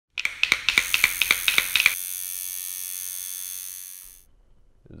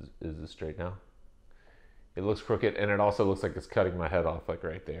Is it straight now? It looks crooked, and it also looks like it's cutting my head off, like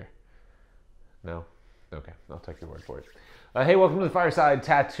right there. No? Okay, I'll take your word for it. Hey, welcome to the Fireside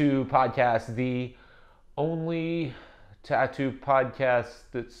Tattoo Podcast, the only tattoo podcast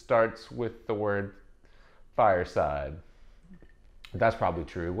that starts with the word fireside. That's probably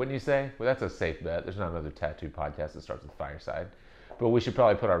true, wouldn't you say? Well, that's a safe bet. There's not another tattoo podcast that starts with fireside. But we should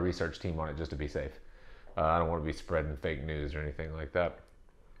probably put our research team on it just to be safe. I don't want to be spreading fake news or anything like that.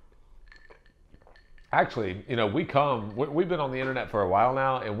 Actually, we've been on the internet for a while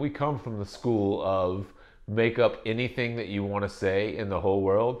now, and we come from the school of make up anything that you want to say in the whole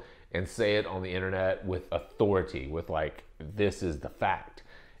world and say it on the internet with authority, with like, this is the fact.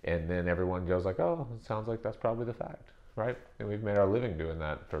 And then everyone goes like, oh, it sounds like that's probably the fact, right? And we've made our living doing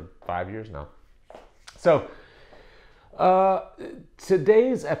that for 5 years now. So,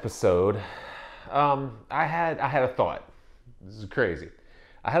 today's episode, I had a thought. This is crazy.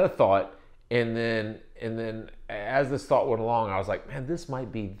 I had a thought, and then as this thought went along, I was like, man, this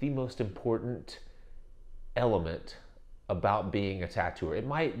might be the most important element about being a tattooer. It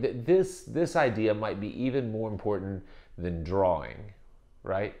might this idea might be even more important than drawing,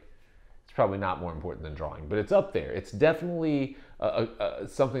 right? It's probably not more important than drawing, but it's up there. It's definitely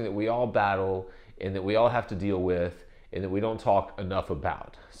something that we all battle and that we all have to deal with and that we don't talk enough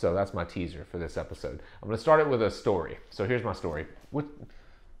about. So that's my teaser for this episode. I'm going to start it with a story. So here's my story.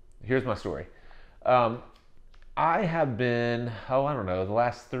 Here's my story. I have been, I don't know, the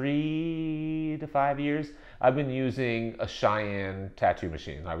last 3 to 5 years, I've been using a Cheyenne tattoo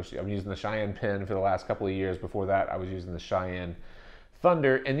machine. I'm using the Cheyenne pen for the last couple of years. Before that, I was using the Cheyenne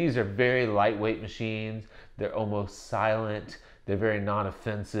Thunder, and these are very lightweight machines. They're almost silent. They're very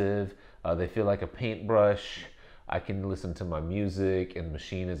non-offensive. They feel like a paintbrush. I can listen to my music, and the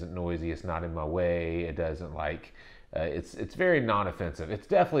machine isn't noisy. It's not in my way. It doesn't like... it's very non-offensive. It's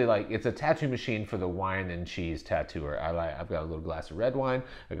definitely like, it's a tattoo machine for the wine and cheese tattooer. I've got a little glass of red wine.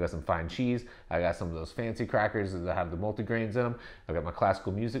 I've got some fine cheese. I got some of those fancy crackers that have the multigrains in them. I've got my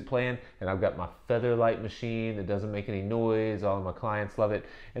classical music playing, and I've got my Featherlight machine that doesn't make any noise. All of my clients love it,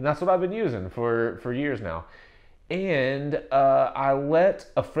 and that's what I've been using for years now. And I let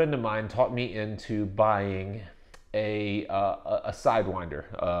a friend of mine talk me into buying a Sidewinder,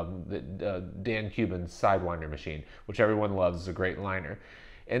 Dan Cuban's Sidewinder machine, which everyone loves. Is a great liner.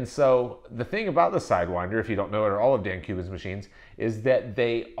 And so the thing about the Sidewinder, if you don't know it, or all of Dan Cuban's machines, is that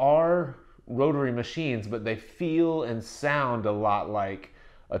they are rotary machines, but they feel and sound a lot like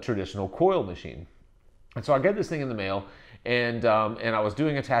a traditional coil machine. And so I get this thing in the mail, and I was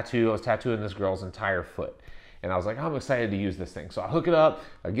doing a tattoo. I was tattooing this girl's entire foot. And I was like, I'm excited to use this thing. So I hook it up,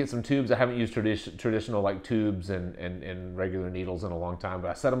 I get some tubes. I haven't used traditional like tubes and regular needles in a long time, but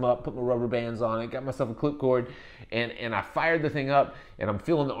I set them up, put my rubber bands on it, got myself a clip cord, and I fired the thing up, and I'm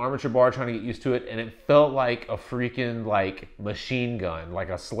feeling the armature bar, trying to get used to it, and it felt like a freaking like machine gun, like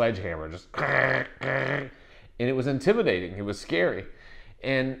a sledgehammer, just and it was intimidating. It was scary.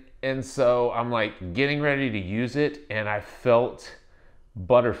 And so I'm like getting ready to use it, and I felt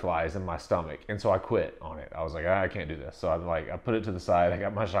butterflies in my stomach, and so I quit on it. I was like, I can't do this. So I'm like, I put it to the side. I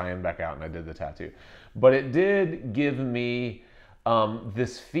got my Cheyenne back out, and I did the tattoo. But it did give me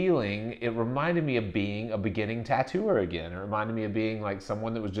this feeling. It reminded me of being a beginning tattooer again. It reminded me of being like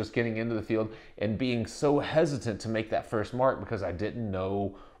someone that was just getting into the field and being so hesitant to make that first mark because I didn't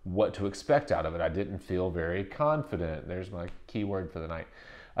know what to expect out of it. I didn't feel very confident. There's my key word for the night.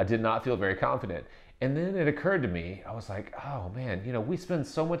 I did not feel very confident. And then it occurred to me, I was like, oh man, we spend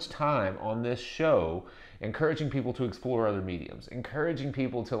so much time on this show encouraging people to explore other mediums, encouraging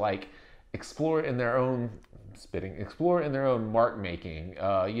people to like explore in their own explore in their own mark making,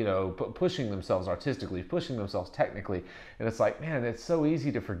 pushing themselves artistically, pushing themselves technically. And it's like, man, it's so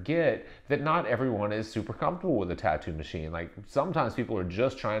easy to forget that not everyone is super comfortable with a tattoo machine. Like sometimes people are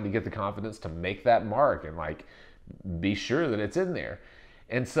just trying to get the confidence to make that mark and like be sure that it's in there.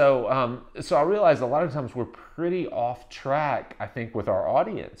 And so I realized a lot of times we're pretty off track, I think, with our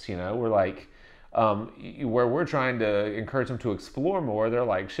audience. We're like, where we're trying to encourage them to explore more, they're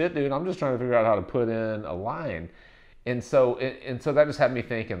like, shit, dude, I'm just trying to figure out how to put in a line. And so that just had me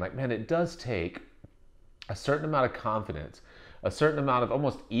thinking, like, man, it does take a certain amount of confidence, a certain amount of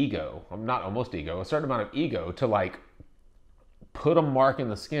almost ego, a certain amount of ego to like put a mark in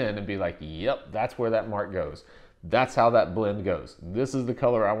the skin and be like, yep, that's where that mark goes. That's how that blend goes. This is the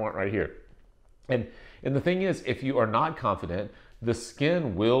color I want right here. And the thing is, if you are not confident, the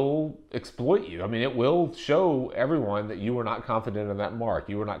skin will exploit you. I mean, it will show everyone that you were not confident in that mark.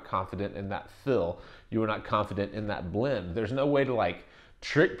 You were not confident in that fill. You were not confident in that blend. There's no way to like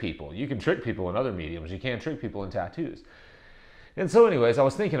trick people. You can trick people in other mediums. You can't trick people in tattoos. And so, anyways, I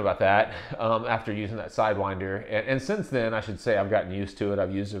was thinking about that after using that Sidewinder, and since then, I should say I've gotten used to it.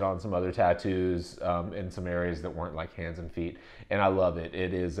 I've used it on some other tattoos in some areas that weren't like hands and feet, and I love it.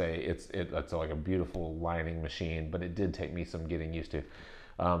 It's like a beautiful lining machine, but it did take me some getting used to.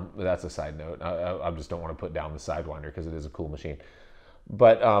 But that's a side note. I just don't want to put down the Sidewinder because it is a cool machine.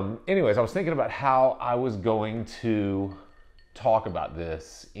 But anyways, I was thinking about how I was going to talk about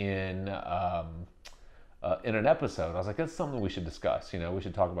this in an episode. I was like, that's something we should discuss. We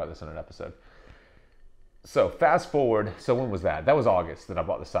should talk about this in an episode. So fast forward. So when was that? That was August that I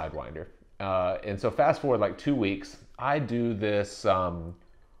bought the Sidewinder. And so fast forward like 2 weeks, I do this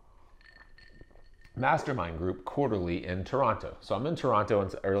mastermind group quarterly in Toronto. So I'm in Toronto in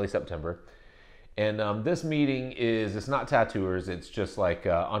early September. And this meeting it's not tattooers. It's just like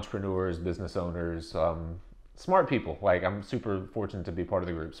entrepreneurs, business owners, smart people. Like, I'm super fortunate to be part of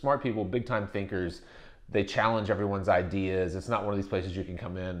the group. Smart people, big time thinkers. They challenge everyone's ideas. It's not one of these places you can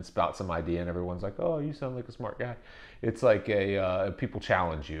come in and spout some idea and everyone's like, oh, you sound like a smart guy. It's like people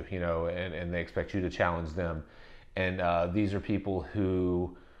challenge you, and they expect you to challenge them. And these are people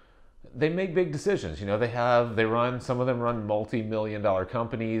who, they make big decisions. Some of them run multi-million-dollar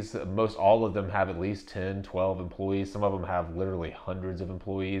companies. Most all of them have at least 10, 12 employees. Some of them have literally hundreds of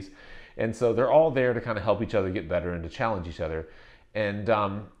employees. And so they're all there to kind of help each other get better and to challenge each other. And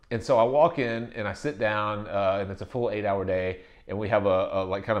so I walk in and I sit down, and it's a full 8-hour day. And we have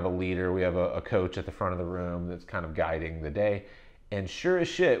a leader. We have a coach at the front of the room that's kind of guiding the day. And sure as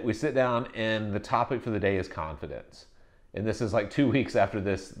shit, we sit down and the topic for the day is confidence. And this is like 2 weeks after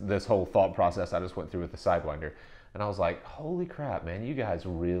this whole thought process I just went through with the Sidewinder. And I was like, holy crap, man, you guys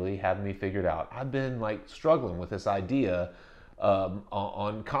really have me figured out. I've been like struggling with this idea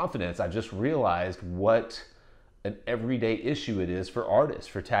on confidence. I just realized what an everyday issue it is for artists,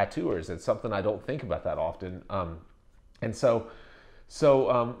 for tattooers. It's something I don't think about that often. Of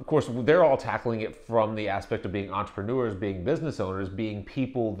course, they're all tackling it from the aspect of being entrepreneurs, being business owners, being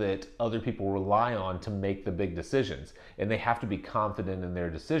people that other people rely on to make the big decisions. And they have to be confident in their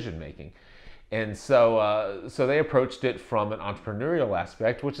decision making. And so they approached it from an entrepreneurial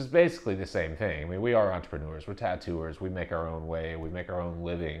aspect, which is basically the same thing. I mean, we are entrepreneurs, we're tattooers, we make our own way, we make our own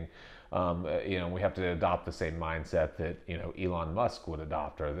living. We have to adopt the same mindset that, Elon Musk would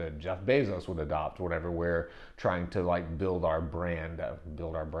adopt or that Jeff Bezos would adopt whenever we're trying to like build our brand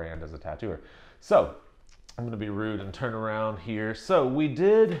as a tattooer. So I'm going to be rude and turn around here. So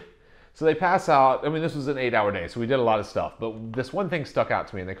they pass out. I mean, this was an 8-hour day, so we did a lot of stuff. But this one thing stuck out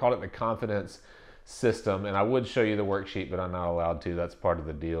to me, and they called it the confidence system. And I would show you the worksheet, but I'm not allowed to. That's part of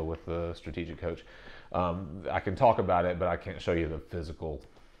the deal with the strategic coach. I can talk about it, but I can't show you the physical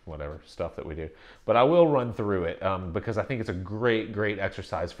whatever stuff that we do. But I will run through it because I think it's a great, great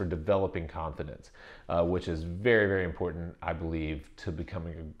exercise for developing confidence, which is very, very important, I believe, to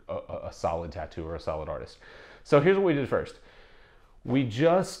becoming a solid tattooer, a solid artist. So here's what we did first. We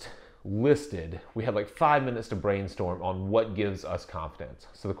had like 5 minutes to brainstorm on what gives us confidence.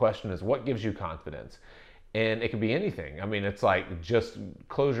 So the question is, what gives you confidence? And it could be anything. I mean, it's like, just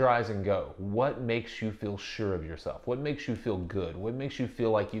close your eyes and go. What makes you feel sure of yourself? What makes you feel good? What makes you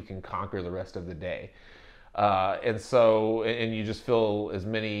feel like you can conquer the rest of the day? And you just fill as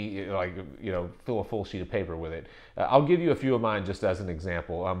many, fill a full sheet of paper with it. I'll give you a few of mine just as an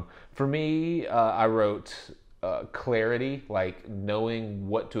example. For me, I wrote clarity, like knowing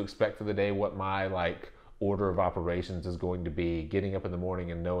what to expect for the day, what my like order of operations is going to be, getting up in the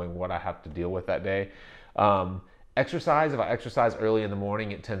morning and knowing what I have to deal with that day. Exercise, if I exercise early in the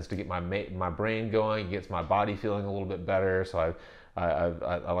morning, it tends to get my brain going, gets my body feeling a little bit better. So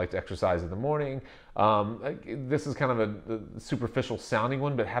I like to exercise in the morning. This is kind of a superficial sounding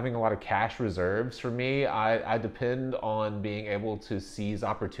one, but having a lot of cash reserves for me, I depend on being able to seize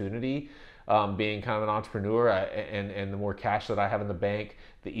opportunity. Being kind of an entrepreneur, and the more cash that I have in the bank,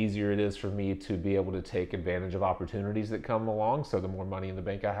 the easier it is for me to be able to take advantage of opportunities that come along. So the more money in the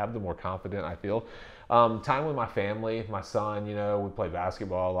bank I have, the more confident I feel. Time with my family, my son, we play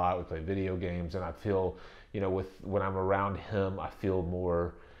basketball a lot, we play video games, and I feel, when I'm around him, I feel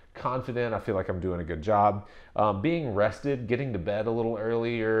more confident. I feel like I'm doing a good job. Being rested, getting to bed a little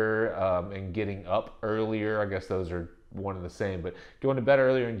earlier, and getting up earlier. I guess those are one and the same, but going to bed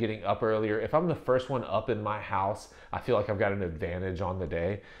earlier and getting up earlier. If I'm the first one up in my house, I feel like I've got an advantage on the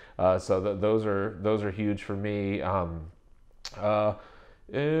day. Those are huge for me.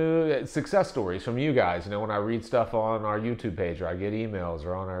 Success stories from you guys. When I read stuff on our YouTube page, or I get emails,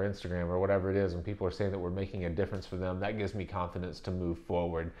 or on our Instagram, or whatever it is, and people are saying that we're making a difference for them, that gives me confidence to move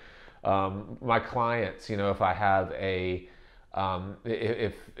forward. My clients, if I have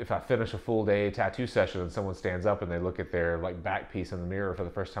If I finish a full day tattoo session and someone stands up and they look at their like back piece in the mirror for the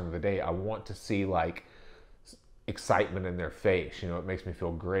first time of the day, I want to see like excitement in their face. You know, it makes me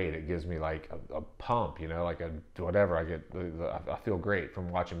feel great. It gives me like a pump, you know, like a whatever. I feel great from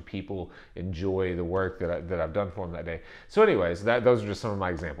watching people enjoy the work that I've done for them that day. So anyways, those are just some of my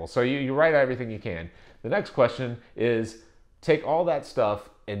examples. So you write out everything you can. The next question is, take all that stuff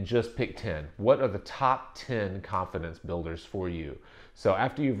and just pick 10. What are the top 10 confidence builders for you? So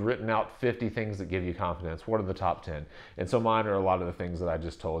after you've written out 50 things that give you confidence, what are the top 10? And so mine are a lot of the things that I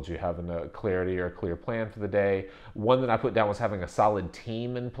just told you, having a clarity or a clear plan for the day. One that I put down was having a solid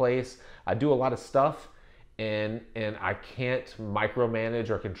team in place. I do a lot of stuff and I can't micromanage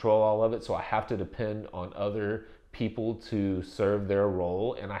or control all of it, so I have to depend on other people to serve their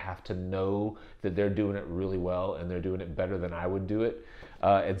role, and I have to know that they're doing it really well and they're doing it better than I would do it.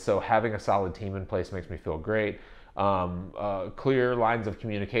 And so having a solid team in place makes me feel great. Clear lines of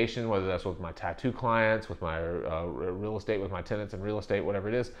communication, whether that's with my tattoo clients, with my real estate, with my tenants in real estate, whatever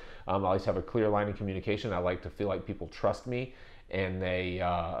it is. I always have a clear line of communication. I like to feel like people trust me and they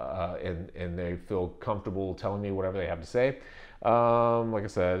feel comfortable telling me whatever they have to say. Like I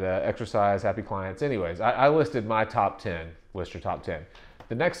said, exercise, happy clients. Anyways, I listed my top 10. List your top 10.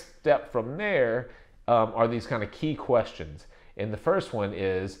 The next step from there are these kind of key questions. And the first one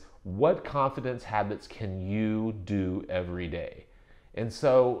is, what confidence habits can you do every day? And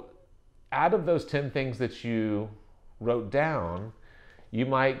so out of those 10 things that you wrote down, you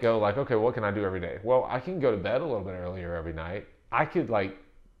might go like, okay, what can I do every day? Well, I can go to bed a little bit earlier every night. I could like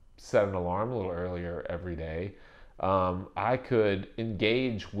set an alarm a little earlier every day. I could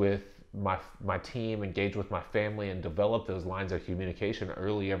engage with my team, engage with my family, and develop those lines of communication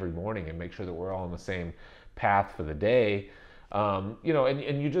early every morning and make sure that we're all on the same path for the day. You know,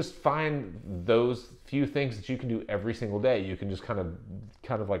 and you just find those few things that you can do every single day. You can just kind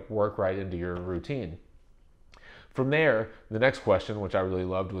of like work right into your routine. From there, the next question, which I really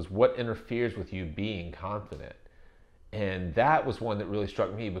loved, was what interferes with you being confident? And that was one that really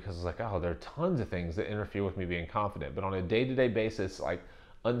struck me because it's like, oh, there are tons of things that interfere with me being confident. But on a day-to-day basis, like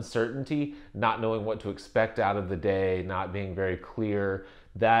uncertainty, not knowing what to expect out of the day, not being very clear,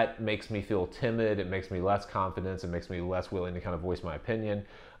 that makes me feel timid. It makes me less confident. It makes me less willing to kind of voice my opinion.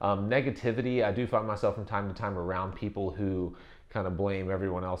 Negativity, I do find myself from time to time around people who kind of blame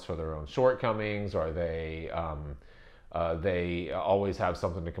everyone else for their own shortcomings, or they always have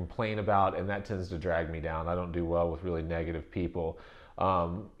something to complain about, and that tends to drag me down. I don't do well with really negative people.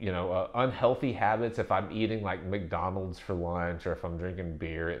 Unhealthy habits, if I'm eating like McDonald's for lunch or if I'm drinking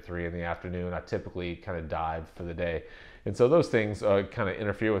beer at 3 in the afternoon, I typically kind of dive for the day. And so those things kind of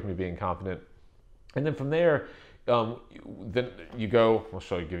interfere with me being confident. And then from there, then you go,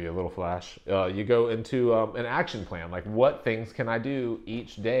 give you a little flash. You go into an action plan, like what things can I do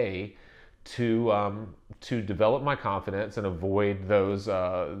each day to develop my confidence and avoid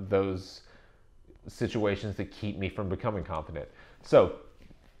those situations that keep me from becoming confident. So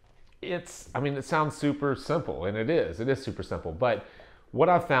it sounds super simple, and it is super simple. But what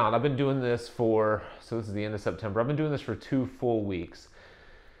I've found, I've been doing this so this is the end of September. I've been doing this for 2 full weeks.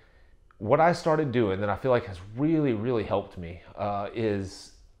 What I started doing that I feel like has really, really helped me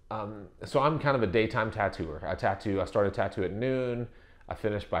is, so I'm kind of a daytime tattooer. I started tattoo at noon. I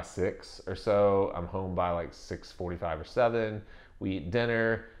finish by 6 or so. I'm home by like 6:45 or 7. We eat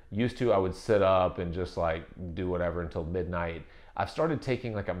dinner. I would sit up and just like do whatever until midnight. I've started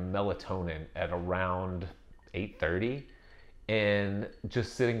taking like a melatonin at around 8:30 and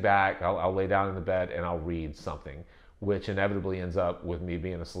just sitting back. I'll lay down in the bed and I'll read something, which inevitably ends up with me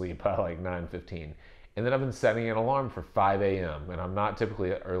being asleep by like 9:15. And then I've been setting an alarm for 5 a.m. And I'm not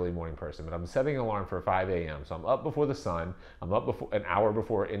typically an early morning person, but I'm setting an alarm for 5 a.m. So I'm up before the sun. I'm up before an hour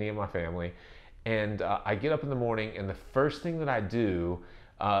before any of my family. And I get up in the morning, and the first thing that I do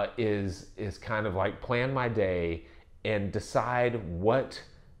is kind of like plan my day and decide what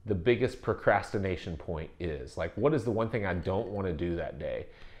the biggest procrastination point is. Like, what is the one thing I don't want to do that day?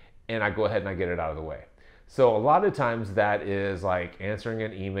 And I go ahead and I get it out of the way. So a lot of times that is like answering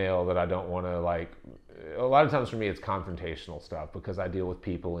an email that I don't want to like. A lot of times for me it's confrontational stuff because I deal with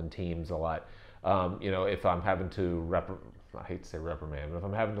people and teams a lot. If I'm having to I hate to say reprimand, but if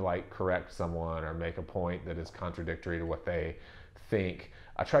I'm having to like correct someone or make a point that is contradictory to what they think,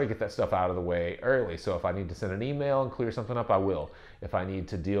 I try to get that stuff out of the way early. So if I need to send an email and clear something up, I will. If I need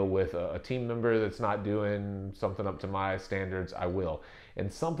to deal with a team member that's not doing something up to my standards, I will.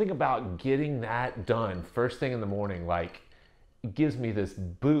 And something about getting that done first thing in the morning, like, it gives me this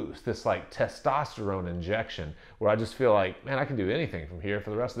boost, this like testosterone injection where I just feel like, man, I can do anything from here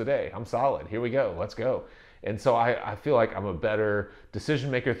for the rest of the day. I'm solid. Here we go. Let's go. And so I feel like I'm a better decision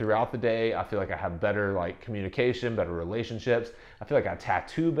maker throughout the day. I feel like I have better like communication, better relationships. I feel like I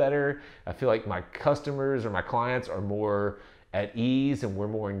tattoo better. I feel like my customers or my clients are more at ease and we're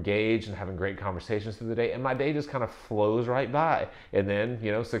more engaged and having great conversations through the day. And my day just kind of flows right by. And then,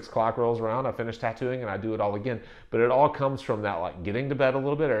 6 o'clock rolls around, I finish tattooing and I do it all again. But it all comes from that, like getting to bed a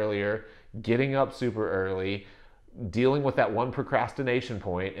little bit earlier, getting up super early, dealing with that one procrastination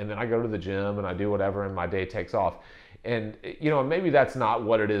point, and then I go to the gym and I do whatever and my day takes off. And maybe that's not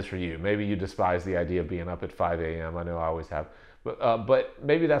what it is for you. Maybe you despise the idea of being up at 5 a.m. I know I always have. But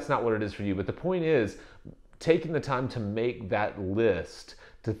maybe that's not what it is for you. But the point is, taking the time to make that list,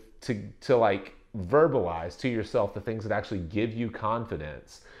 to like verbalize to yourself the things that actually give you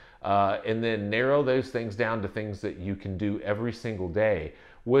confidence, and then narrow those things down to things that you can do every single day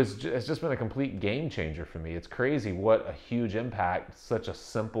has just been a complete game changer for me. It's crazy what a huge impact such a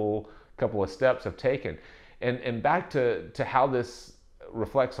simple couple of steps have taken. And back to how this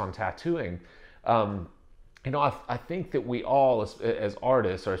reflects on tattooing, I think that we all, as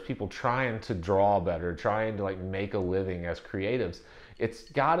artists or as people trying to draw better, trying to like make a living as creatives, it's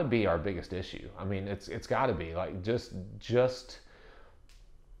got to be our biggest issue. I mean, it's got to be like just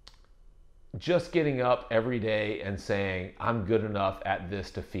getting up every day and saying, I'm good enough at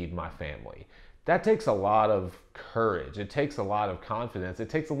this to feed my family. That takes a lot of courage. It takes a lot of confidence. It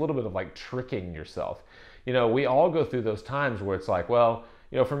takes a little bit of like tricking yourself. We all go through those times where it's like, well,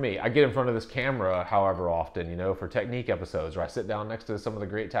 for me, I get in front of this camera however often, for technique episodes, where I sit down next to some of the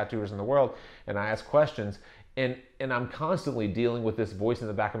great tattooers in the world and I ask questions, and I'm constantly dealing with this voice in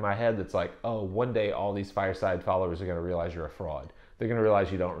the back of my head that's like, oh, one day all these Fireside followers are going to realize you're a fraud. They're going to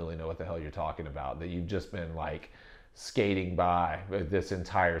realize you don't really know what the hell you're talking about, that you've just been like skating by this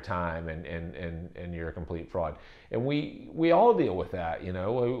entire time and you're a complete fraud. And we all deal with that,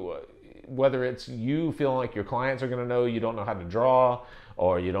 whether it's you feeling like your clients are going to know you don't know how to draw,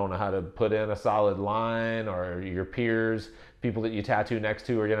 or you don't know how to put in a solid line, or your peers, people that you tattoo next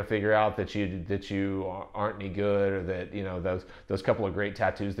to, are going to figure out that you aren't any good, or that those couple of great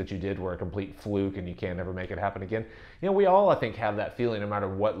tattoos that you did were a complete fluke and you can't ever make it happen again. We all, I think, have that feeling no matter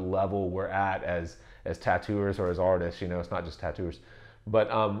what level we're at as tattooers or as artists. It's not just tattooers, but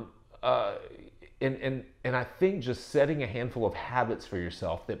and I think just setting a handful of habits for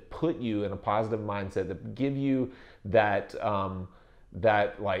yourself that put you in a positive mindset, that give you that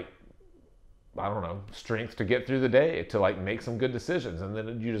like, I don't know, strength to get through the day, to like make some good decisions, and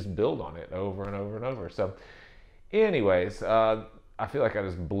then you just build on it over and over and over. So anyways, I feel like I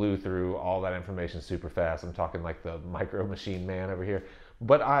just blew through all that information super fast. I'm talking like the micro machine man over here.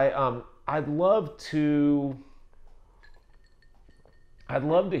 But I'd love to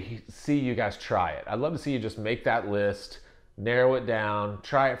see you guys try it. I'd love to see you just make that list, narrow it down,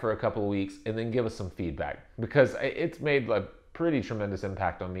 try it for a couple of weeks, and then give us some feedback, because it's made a pretty tremendous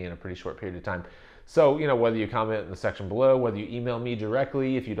impact on me in a pretty short period of time. So, whether you comment in the section below, whether you email me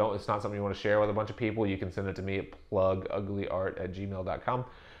directly, if you don't, it's not something you want to share with a bunch of people, you can send it to me at pluguglyart@gmail.com,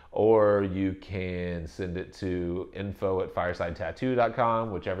 or you can send it to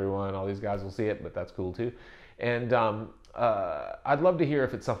info@firesidetattoo.com, which all these guys will see it, but that's cool too. And I'd love to hear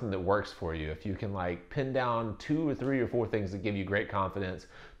if it's something that works for you. If you can like pin down 2 or 3 or 4 things that give you great confidence,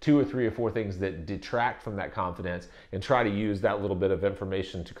 2 or 3 or 4 things that detract from that confidence, and try to use that little bit of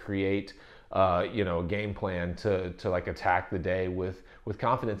information to create a game plan to like attack the day with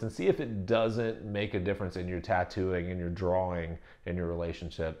confidence, and see if it doesn't make a difference in your tattooing, in your drawing, in your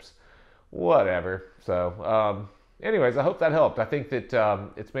relationships, whatever. So anyways, I hope that helped. I think that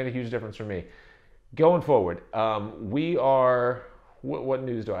it's made a huge difference for me. Going forward, what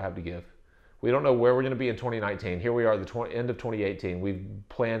news do I have to give? We don't know where we're going to be in 2019. Here we are at the end of 2018. We've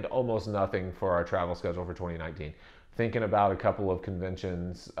planned almost nothing for our travel schedule for 2019. Thinking about a couple of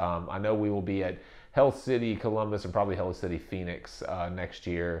conventions. I know we will be at Hell City, Columbus, and probably Hell City, Phoenix next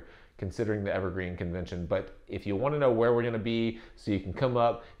year, considering the Evergreen Convention. But if you want to know where we're going to be so you can come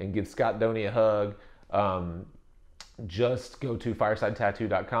up and give Scott Doney a hug, just go to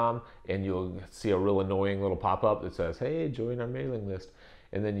firesidetattoo.com and you'll see a real annoying little pop-up that says, hey, join our mailing list.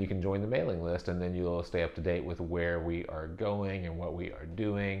 And then you can join the mailing list, and then you'll stay up to date with where we are going and what we are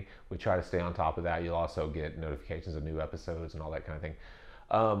doing. We try to stay on top of that. You'll also get notifications of new episodes and all that kind of thing.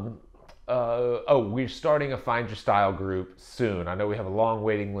 We're starting a Find Your Style group soon. I know we have a long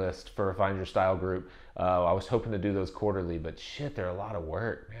waiting list for a Find Your Style group. I was hoping to do those quarterly, but shit, they're a lot of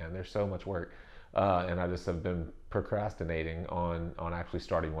work, man. There's so much work. And I just have been procrastinating on actually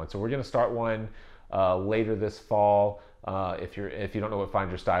starting one. So we're going to start one later this fall. If you don't know what Find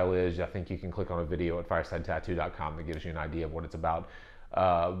Your Style is, I think you can click on a video at firesidetattoo.com that gives you an idea of what it's about.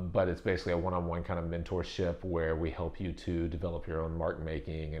 But it's basically a one-on-one kind of mentorship where we help you to develop your own mark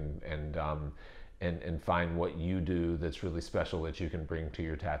making and find what you do that's really special that you can bring to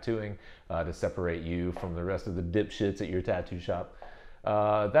your tattooing to separate you from the rest of the dipshits at your tattoo shop.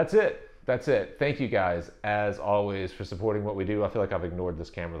 That's it. That's it. Thank you guys, as always, for supporting what we do. I feel like I've ignored this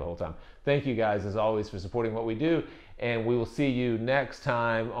camera the whole time. Thank you guys, as always, for supporting what we do. And we will see you next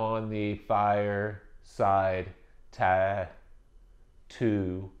time on the Fireside Tattoo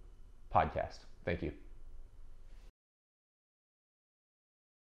podcast. Thank you.